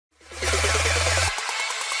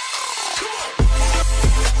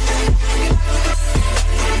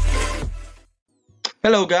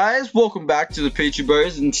Hello guys, welcome back to the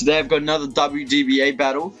ThePichuBros, and today I've got another WDBA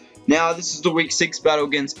battle. Now this is the week 6 battle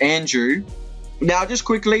against Andrew. Now just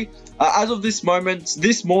quickly, as of this moment,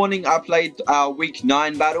 this morning I played our week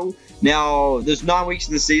 9 battle. Now there's 9 weeks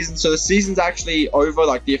in the season, so the season's actually over,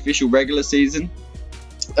 like the official regular season.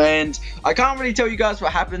 And I can't really tell you guys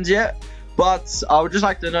what happens yet, but I would just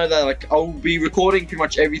like to know that I'll be recording pretty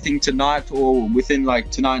much everything tonight or within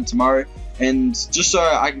tonight and tomorrow. And just so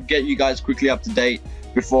I can get you guys quickly up to date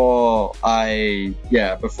before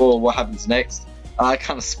what happens next. I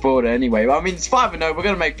kind of spoiled it anyway. But I mean, it's 5-0. We're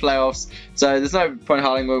going to make playoffs. So there's no point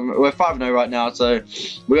hiding. We're 5-0 right now. So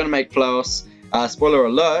we're going to make playoffs. Spoiler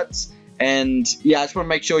alert. And yeah, I just want to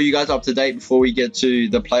make sure you guys are up to date before we get to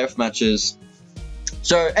the playoff matches.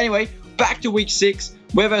 So anyway, back to week 6.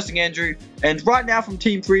 We're versing Andrew. And right now from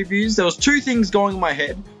team previews, there was 2 things going in my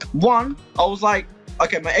head. One, I was like,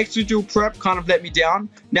 okay, my S2 prep kind of let me down.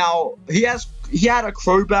 Now, he had a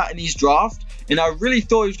Crobat in his draft, and I really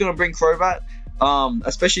thought he was going to bring Crobat,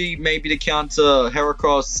 especially maybe to counter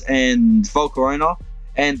Heracross and Volcarona,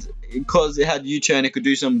 and because it had U-turn, it could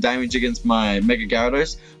do some damage against my Mega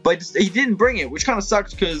Gyarados. But he didn't bring it, which kind of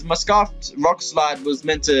sucks because my Scarfed Rock Slide was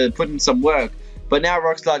meant to put in some work. But now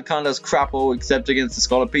Rock Slide kind of does crap all except against the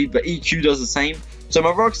Scolipede, but EQ does the same. So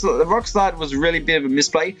my Rock Slide was really a bit of a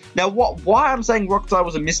misplay. Now why I'm saying Rock Slide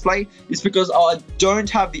was a misplay is because I don't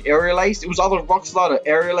have the Aerial Ace. It was either Rock Slide or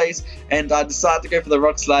Aerial Ace, and I decided to go for the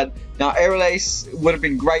Rock Slide. Now Aerial Ace would have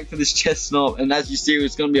been great for this Chestnut, and as you see,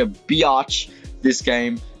 it's going to be a biatch this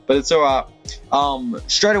game. But it's alright.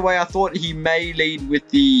 Straight away I thought he may lead with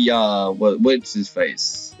the what's his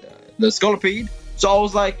face? The Scolipede. So I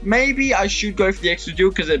was like, maybe I should go for the extra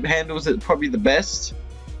duel because it handles it probably the best.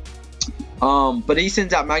 But he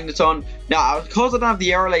sends out Magneton. Now, because I don't have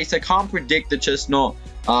the Aerial Ace, I can't predict the Chestnut.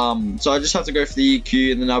 So I just have to go for the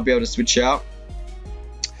EQ, and then I'll be able to switch out.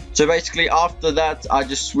 So basically, after that, I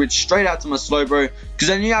just switched straight out to my Slowbro,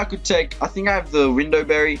 because I knew I could take, I think I have the Window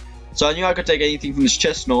Berry, so I knew I could take anything from this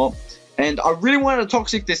Chestnut. And I really wanted to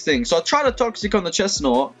Toxic this thing, so I tried to Toxic on the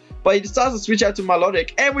Chestnut, but he decides to switch out to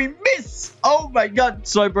Milotic, and we miss! Oh my god,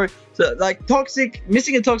 Slowbro. So,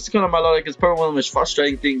 missing a Toxic on a Milotic is probably one of the most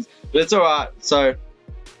frustrating things, but it's alright. So,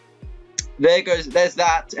 there's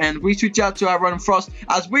that, and we switch out to our Run Frost,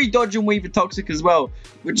 as we dodge and weave a Toxic as well,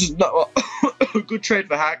 which is not a good trade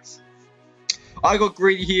for hacks. I got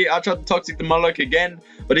greedy here, I tried to Toxic the Milotic again,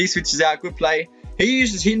 but he switches out, good play. He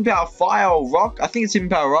uses Hidden Power Fire or Rock, I think it's Hidden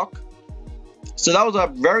Power Rock. So that was a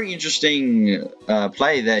very interesting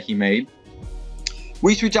play that he made.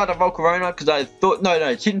 We switch out to Volcarona because I thought,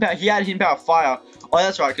 no, he had Hidden Power Fire. Oh,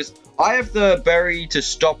 that's right, because I have the berry to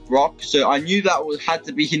stop Rock, so I knew that had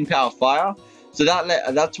to be Hidden Power Fire. So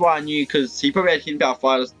that's why I knew, because he probably had Hidden Power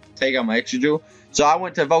Fire to take out my extra duel. So I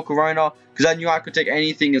went to Volcarona because I knew I could take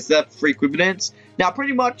anything except for Equidance. Now,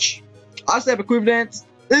 pretty much, I set up Equidance.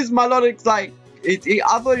 This is Milotic's I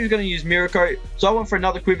thought he was going to use Miracle, so I went for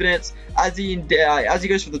another Equidance as he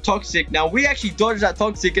goes for the Toxic. Now we actually dodged that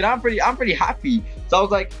Toxic, and I'm pretty happy. So I was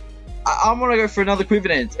like, I want to go for another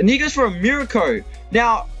Equidance, and he goes for a Miracle.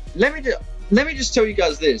 Now let me just tell you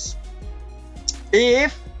guys this: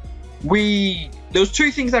 there was 2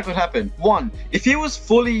 things that could happen. One, if he was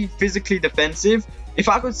fully physically defensive, if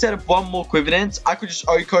I could set up one more Equidance, I could just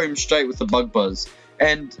OHKO him straight with the Bug Buzz.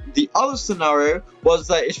 And the other scenario was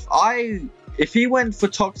that if he went for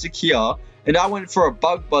Toxic here, and I went for a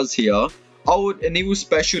Bug Buzz here, and he was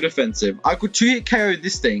special defensive, I could 2-hit KO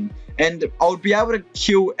this thing, and I would be able to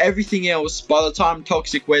kill everything else by the time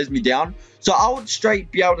Toxic wears me down. So I would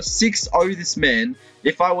straight be able to 6-0 this man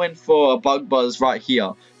if I went for a Bug Buzz right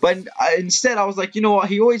here. But instead, I was like, you know what,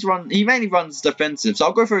 he mainly runs defensive, so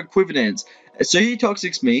I'll go for Equidance. So he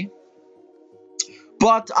Toxics me.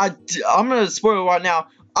 But I'm going to spoil it right now.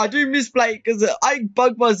 I do misplay because I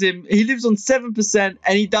Bug Buzz him. He lives on 7%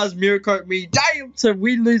 and he does Miracle me. Damn! So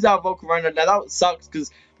we lose our Volcarona. Now that sucks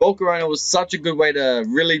because Volcarona was such a good way to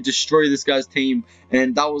really destroy this guy's team.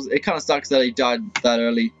 And it kind of sucks that he died that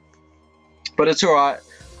early. But it's alright.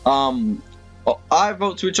 I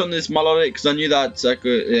Volt Switch on this Milotic because I knew that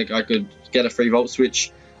I could get a free Volt Switch.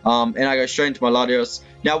 And I go straight into my Latios.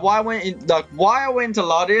 Now, why I went into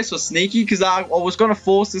Latios was sneaky because I was going to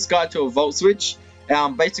force this guy to a Volt Switch.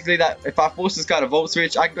 Basically, that if I force this guy to Volt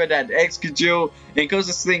Switch, I can go down to Excadrill, and because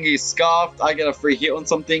this thing is Scarfed, I get a free hit on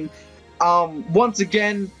something. Once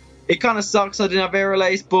again, it kind of sucks I didn't have Aerial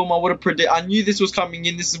Ace. Boom, I knew this was coming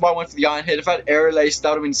in. This is why I went for the Iron Head. If I had Aerial Ace,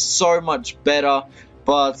 that would have been so much better.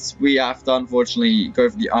 But we have to, unfortunately, go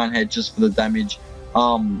for the Iron Head just for the damage.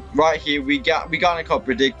 Right here, we got a cop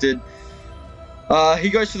predicted. He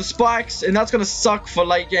goes for the spikes, and that's going to suck for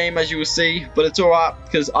late game, as you will see. But it's alright,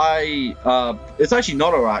 because it's actually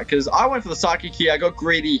not alright, because I went for the Psychic here. I got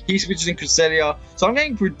greedy. He switches in Cresselia. So I'm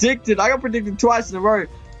getting predicted. I got predicted twice in a row.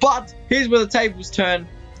 But here's where the tables turn.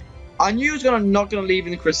 I knew he was not going to leave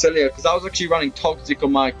in the Cresselia, because I was actually running Toxic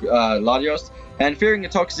on my Latios. And fearing a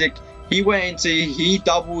Toxic, he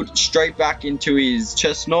doubled straight back into his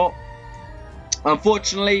Chestnut.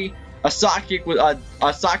 Unfortunately, I psychic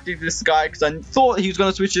this guy because I thought he was going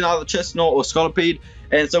to switch in either Chestnut or Scolipede,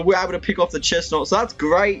 and so we're able to pick off the Chestnut, so that's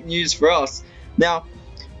great news for us. Now,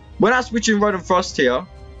 when I switch in Rotom Frost here,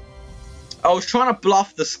 I was trying to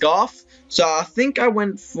bluff the Scarf, so I think I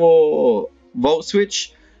went for Volt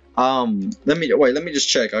Switch. Let me just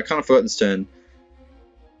check. I kind of forgot this turn.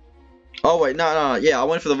 Oh wait, no, yeah, I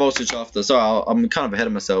went for the Volt Switch after. Sorry, I'm kind of ahead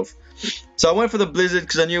of myself. So I went for the Blizzard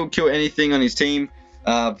because I knew it would kill anything on his team.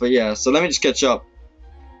 But yeah, so let me just catch up.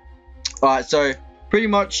 Alright, so pretty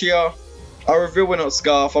much here, I reveal we're not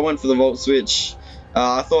Scarf. I went for the Volt Switch.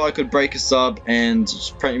 I thought I could break a sub and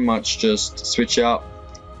pretty much just switch out.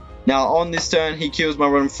 Now on this turn, he kills my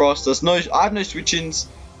Rotom Frost. I have no switch-ins,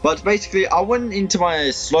 but basically I went into my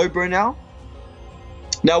Slowbro now.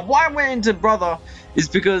 Now why I went into Brother is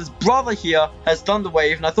because Brother here has Thunder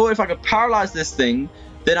Wave, and I thought if I could paralyze this thing,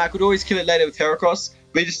 then I could always kill it later with Heracross.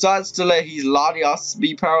 But he decides to let his Latias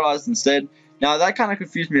be paralyzed instead. Now that kind of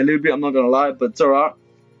confused me a little bit, I'm not going to lie, but it's alright.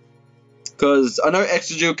 Because I know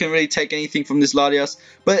Exegil can really take anything from this Latias.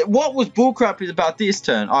 But what was bullcrap is about this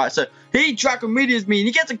turn. Alright, so he Draco Meteors me and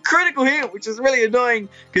he gets a critical hit, which is really annoying.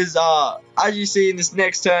 Because as you see in this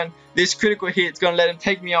next turn, this critical hit is going to let him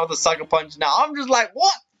take me out with a Sucker Punch. Now I'm just like,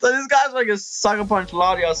 what? So this guy's like a Sucker Punch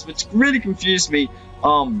Latias, which really confused me.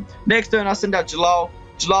 Next turn I send out Jalal.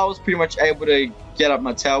 Jalal was pretty much able to get up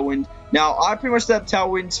my Tailwind. Now, I pretty much set up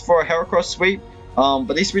Tailwinds for a Heracross sweep,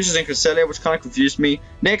 but he switches in Cresselia, which kind of confused me.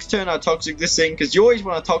 Next turn, I Toxic this thing, because you always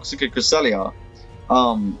want to Toxic a Cresselia.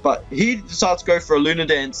 But he decides to go for a Lunar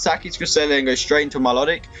Dance, sack his Cresselia, and go straight into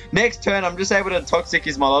Melodic. Next turn, I'm just able to Toxic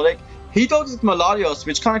his Melodic. He Toxics my Latios,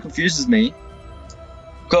 which kind of confuses me,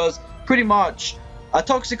 because pretty much a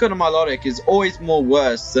Toxic on a Melodic is always more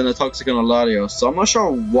worse than a Toxic on a Latios. So I'm not sure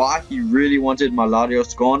why he really wanted my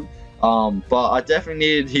Latios gone. But I definitely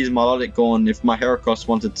needed his Melodic gone if my Heracross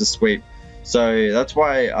wanted to sweep. So that's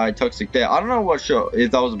why I Toxic there. I don't know if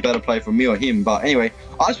that was a better play for me or him. But anyway,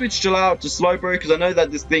 I switched out to Slowbro because I know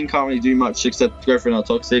that this thing can't really do much except go for another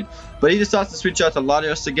Toxic. But he decides to switch out to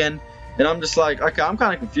Latios again. And I'm just like, okay, I'm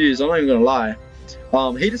kind of confused. I'm not even going to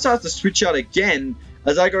lie. He decides to switch out again.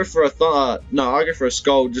 As I go for I go for a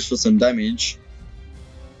Skull just for some damage.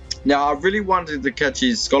 Now, I really wanted to catch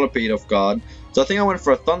his Scolipede off guard. So I think I went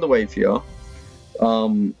for a Thunder Wave here.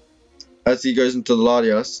 As he goes into the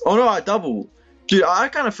Latias. Oh no, I double. Dude, I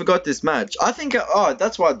kind of forgot this match. I think,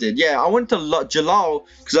 that's what I did. Yeah, I went to Jalal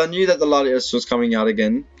because I knew that the Latias was coming out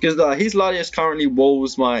again. Because his Latias currently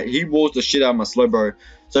walls the shit out of my Slowbro.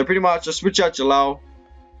 So pretty much I switch out Jalal.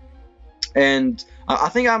 And I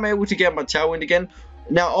think I'm able to get my Tailwind again.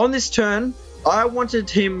 Now on this turn, I wanted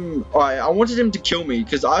him to kill me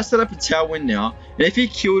because I set up a Tailwind now, and if he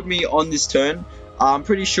killed me on this turn, I'm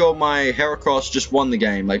pretty sure my Heracross just won the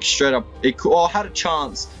game, like straight up. Or had a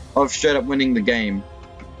chance of straight up winning the game.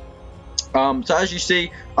 So as you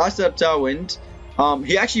see, I set up Tailwind.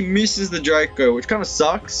 He actually misses the Draco, which kind of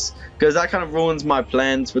sucks because that kind of ruins my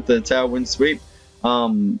plans with the Tailwind sweep.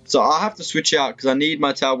 So I have to switch out because I need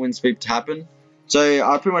my Tailwind sweep to happen. So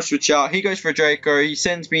I pretty much switch out. He goes for a Draco. He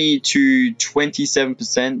sends me to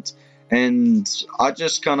 27%. And I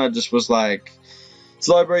just kind of was like,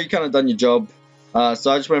 Slowbro, you kind of done your job.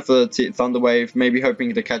 So I just went for the Thunder Wave, maybe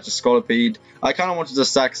hoping to catch a Scolipede. I kind of wanted to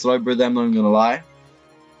sack Slowbro there, I'm not even going to lie.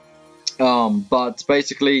 But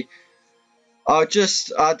basically, I had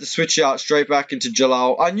to switch out straight back into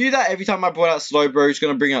Jalal. I knew that every time I brought out Slowbro, he was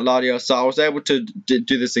going to bring out Latios, so I was able to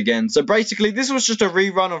do this again. So basically, this was just a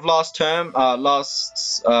rerun of last term, the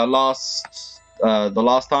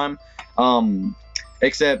last time.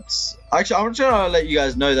 Except, actually, I'm just going to let you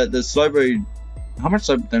guys know that the Slowbro, how much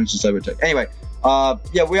damage does Slowbro take? Anyway,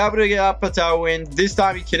 yeah, we're able to get up a Tailwind. This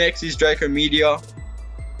time he connects his Draco Meteor,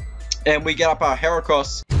 and we get up our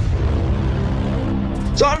Heracross.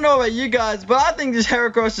 So I don't know about you guys, but I think this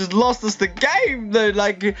Heracross just lost us the game, though.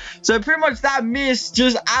 Like, so pretty much that miss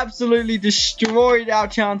just absolutely destroyed our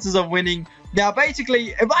chances of winning. Now, basically,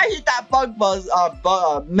 if I hit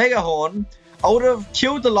that Mega Horn, I would have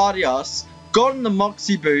killed the Latias, gotten the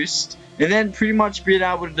Moxie boost, and then pretty much been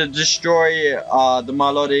able to destroy the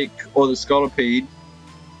Milotic or the Scolipede.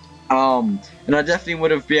 And I definitely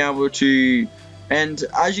would have been able to And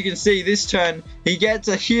as you can see, this turn, he gets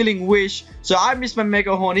a healing wish. So I miss my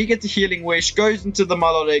Mega Horn. He gets a healing wish, goes into the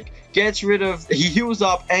Melodic, he heals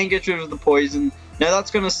up and gets rid of the poison. Now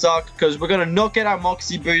that's going to suck because we're going to not get our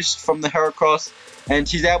Moxie boost from the Heracross. And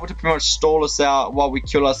he's able to pretty much stall us out while we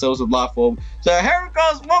kill ourselves with Life Orb. So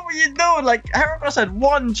Heracross, what were you doing? Like, Heracross had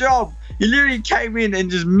one job. He literally came in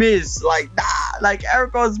and just missed. Like, nah, like,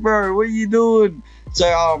 Heracross, bro, what are you doing?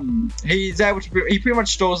 So, he's able to, he pretty much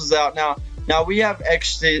stalls us out. Now we have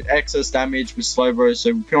excess damage with Slowbro,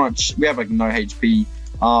 so we have like no HP.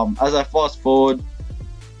 As I fast forward,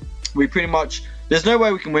 we pretty much, there's no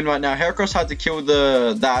way we can win right now. Heracross had to kill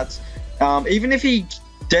that. Even if he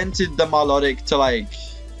dented the Melodic to like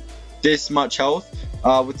this much health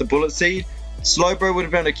with the Bullet Seed, Slowbro would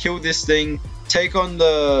have been able to kill this thing, take on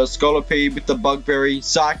the Scolipede with the Bugberry,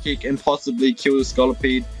 Psychic, and possibly kill the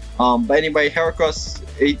Scolipede. But anyway, Heracross,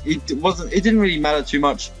 it didn't really matter too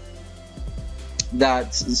much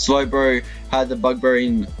that Slowbro had the Bugberry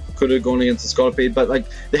and could have gone against the Scolipede, but like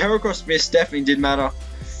the Heracross miss definitely did matter.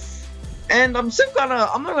 And I'm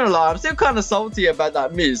not gonna lie, I'm still kind of salty about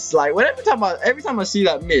that miss. Like, every time I see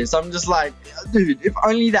that miss, I'm just like, dude, if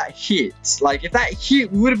only that hit. Like, if that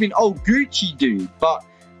hit, we would have been old Gucci, dude. But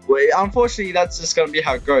unfortunately, that's just gonna be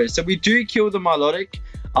how it goes. So we do kill the Melodic,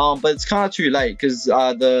 but it's kind of too late because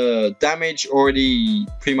the damage already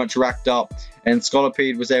pretty much racked up, and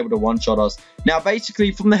Scolipede was able to one-shot us. Now,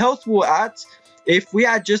 basically, from the health we were at, if we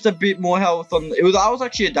had just a bit more health on, that was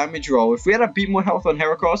actually a damage roll. If we had a bit more health on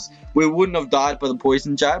Heracross, we wouldn't have died by the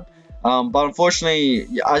poison jab. But unfortunately,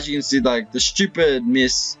 as you can see, like, the stupid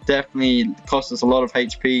miss definitely cost us a lot of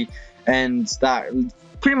HP, and that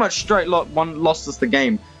pretty much straight lost us the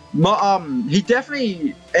game.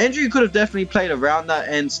 Andrew could have definitely played around that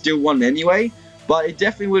and still won anyway, but it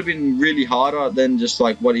definitely would have been really harder than just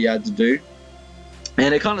like what he had to do.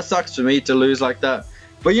 And it kind of sucks for me to lose like that.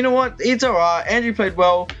 But you know what? It's alright. Andrew played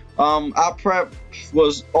well. Our prep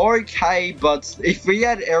was okay, but if we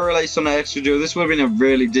had Air Release on the extra duel, this would have been a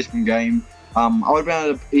really different game. I would have been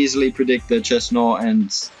able to easily predict the Chestnut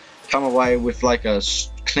and come away with like a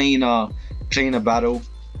cleaner battle.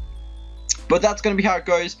 But that's going to be how it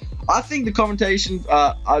goes. I think the commentation,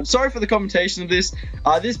 I'm sorry for the commentation of this.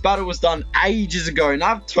 This battle was done ages ago, and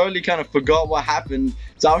I've totally kind of forgot what happened.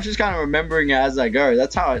 So I was just kind of remembering it as I go.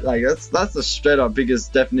 That's how that's the straight up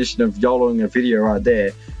biggest definition of YOLOing a video right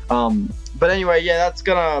there. But anyway, yeah, that's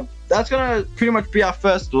gonna pretty much be our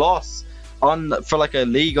first loss for like a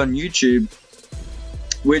league on YouTube,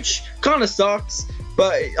 which kind of sucks.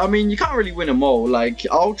 But I mean, you can't really win them all. Like,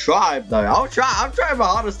 I'll try though. I'm trying my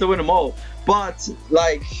hardest to win them all. But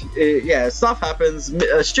like, yeah, stuff happens.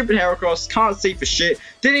 Stupid Heracross can't see for shit.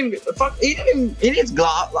 He needs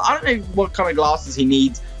glass. I don't know what kind of glasses he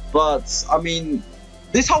needs. But I mean,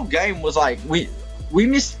 this whole game was like we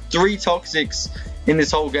missed 3 Toxics in this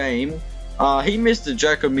whole game. He missed the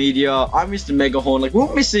Joker Meteor. I missed the Mega Horn. Like, we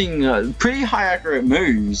were missing pretty high accurate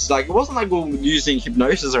moves. Like, it wasn't like we were using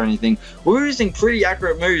Hypnosis or anything. We were using pretty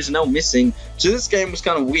accurate moves and they were missing. So this game was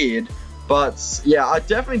kind of weird. But yeah, I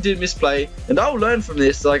definitely did misplay, and I'll learn from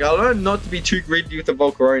this. Like, I learned not to be too greedy with the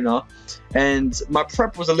Volcarona, and my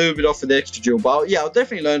prep was a little bit off for the extra duel. But yeah, I'll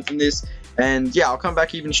definitely learn from this, and yeah, I'll come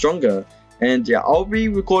back even stronger. And yeah, I'll be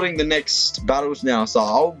recording the next battles now, so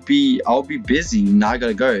I'll be busy. Now I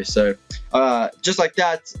gotta go. So just like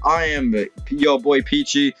that, I am your boy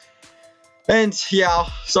Pichu. And yeah,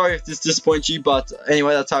 sorry if this disappoints you, but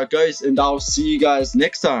anyway, that's how it goes, and I'll see you guys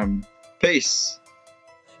next time. Peace.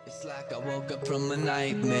 It's like I woke up from a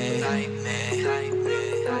nightmare.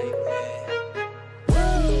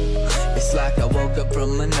 It's like I woke up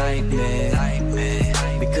from a nightmare.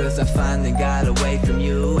 Because I finally got away from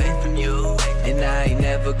you. And I ain't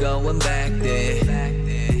never going back there.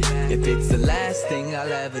 If it's the last thing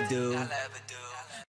I'll ever do.